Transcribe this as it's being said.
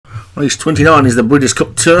Race 29 is the Breeders'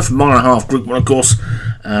 Cup Turf, mile-and-a-half Group 1, of course.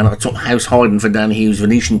 And at the top, House Hayden for Dan Hughes,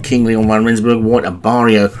 Venetian King, Leon van Rensburg, White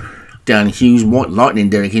Abario, Dan Hughes, White Lightning,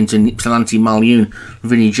 Derek Hinton, Ypsilanti Malyoun,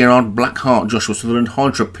 Vinnie Gerard, Black Heart, Joshua Sutherland,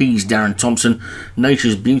 Hydra Peas, Darren Thompson,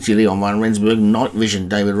 Nature's Beauty, Leon van Rensburg, Night Vision,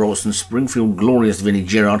 David Robertson, Springfield Glorious, Vinnie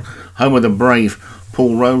Gerard, Home of the Brave,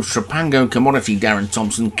 Paul Rhodes, Trapango Commodity, Darren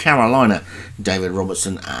Thompson, Carolina, David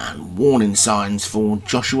Robertson, and Warning Signs for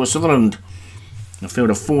Joshua Sutherland. A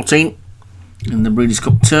field of 14 in the Breeders'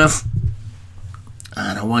 Cup Turf,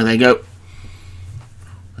 and away they go.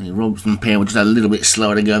 The Robertson pair were just a little bit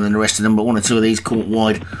slower to go than the rest of them, but one or two of these caught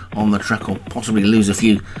wide on the track will possibly lose a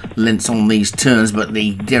few lengths on these turns. But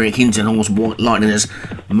the Derek Hinton horse, White Lightning, has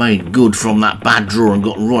made good from that bad draw and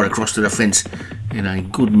got right across to the fence in a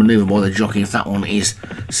good manoeuvre by the jockey. If that one is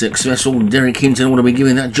successful, Derek Hinton ought to be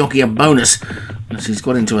giving that jockey a bonus, as he's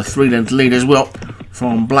got into a 3-length lead as well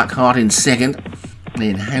from Blackheart in second.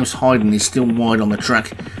 Then House Hayden is still wide on the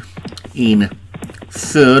track in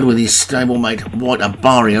third, with his stablemate White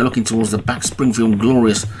Abario looking towards the back. Springfield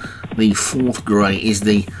Glorious, the fourth grey, is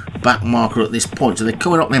the back marker at this point. So they're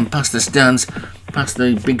coming up then past the stands, past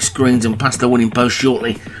the big screens and past the winning post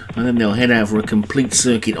shortly, and then they'll head out for a complete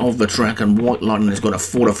circuit of the track. And White Lightning has got a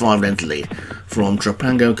 4 to 5 length lead from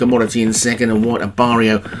Trapango Commodity in second, and White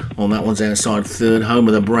Abario on that one's outside third. Home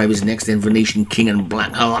of the Brave is next, then Venetian King and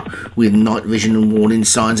Blackheart with Night Vision and Warning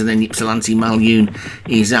Signs, and then Ypsilanti Malyoun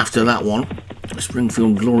is after that one.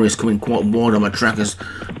 Springfield Glorious coming quite wide on the track, as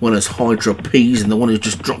well as Hydra Peas, and the one who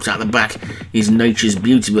just dropped out the back is Nature's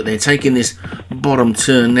Beauty. But they're taking this bottom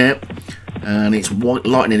turn now, and it's White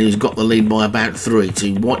Lightning who's got the lead by about 3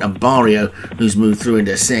 to White Abario, who's moved through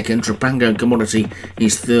into second. Trapango Commodity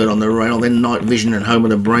is third on the rail, then Night Vision and Home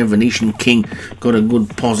of the Brave. Venetian King got a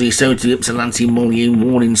good posse, so to Ypsilanti Malyoun.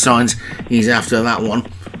 Warning Signs is after that one.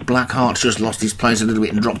 Blackheart's just lost his place a little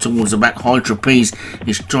bit and dropped towards the back. Hydra Peas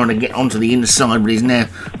is trying to get onto the inside, but he's now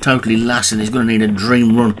totally last, and he's going to need a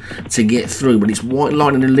dream run to get through. But it's White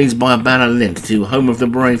Lightning who leads by about a length to Home of the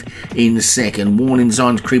Brave in second. Warning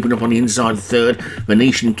Signs creeping up on the inside third.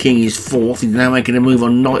 Venetian King is fourth. He's now making a move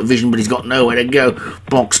on Night Vision, but he's got nowhere to go.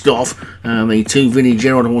 Boxed off. The two Vinnie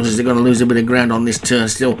Gerard horses are going to lose a bit of ground on this turn,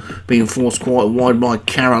 still being forced quite wide by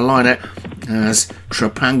Carolina, as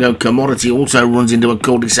Trapango Commodity also runs into a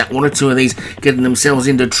cul-de-sac. One or two of these getting themselves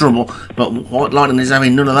into trouble, but White Lightning is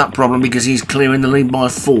having none of that problem because he's clearing the lead by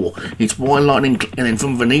 4. It's White Lightning, and then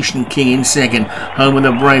from Venetian King in second. Home of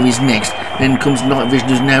the Brave is next. Then comes Night Vision,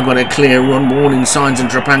 who's now got a clear run. Warning Signs and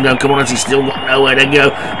Trapango Commodity still got nowhere to go,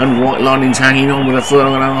 and White Lightning's hanging on with a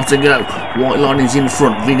furlong and a half to go. White Lightning's in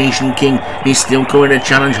front. Venetian King is still coming to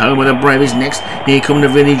challenge. Home of the Brave is next. Here come the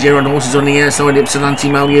Vinnie Gerard horses on the outside. Ypsilanti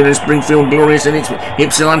Malyoun and Springfield Glorious, and it's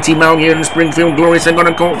Ypsilanti Malyoun and Springfield Glorious. They've got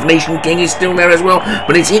a call. Venetian King is still there as well,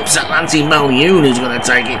 but it's Ypsilanti Malyoun who's going to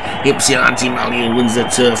take it. Ypsilanti Malyoun wins the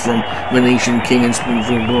turf from Venetian King and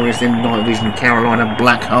Springfield Glorious. Then Night Vision, Carolina,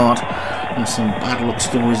 Blackheart. There's some bad luck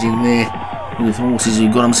stories in there with horses who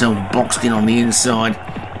got themselves boxed in on the inside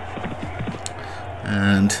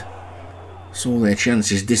and saw their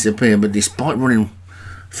chances disappear. But despite running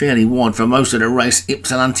fairly wide for most of the race,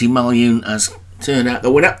 Ypsilanti Malyoun has turned out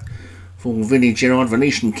the winner for Vinnie Gerard.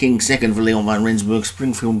 Venetian King second for Leon van Rensburg.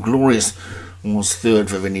 Springfield Glorious was third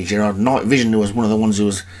for Vinnie Gerard. Night Vision, who was one of the ones who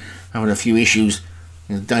was having a few issues,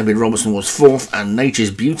 David Robertson was fourth, and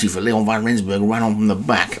Nature's Beauty for Leon van Rensburg ran on from the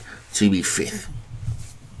back to be fifth.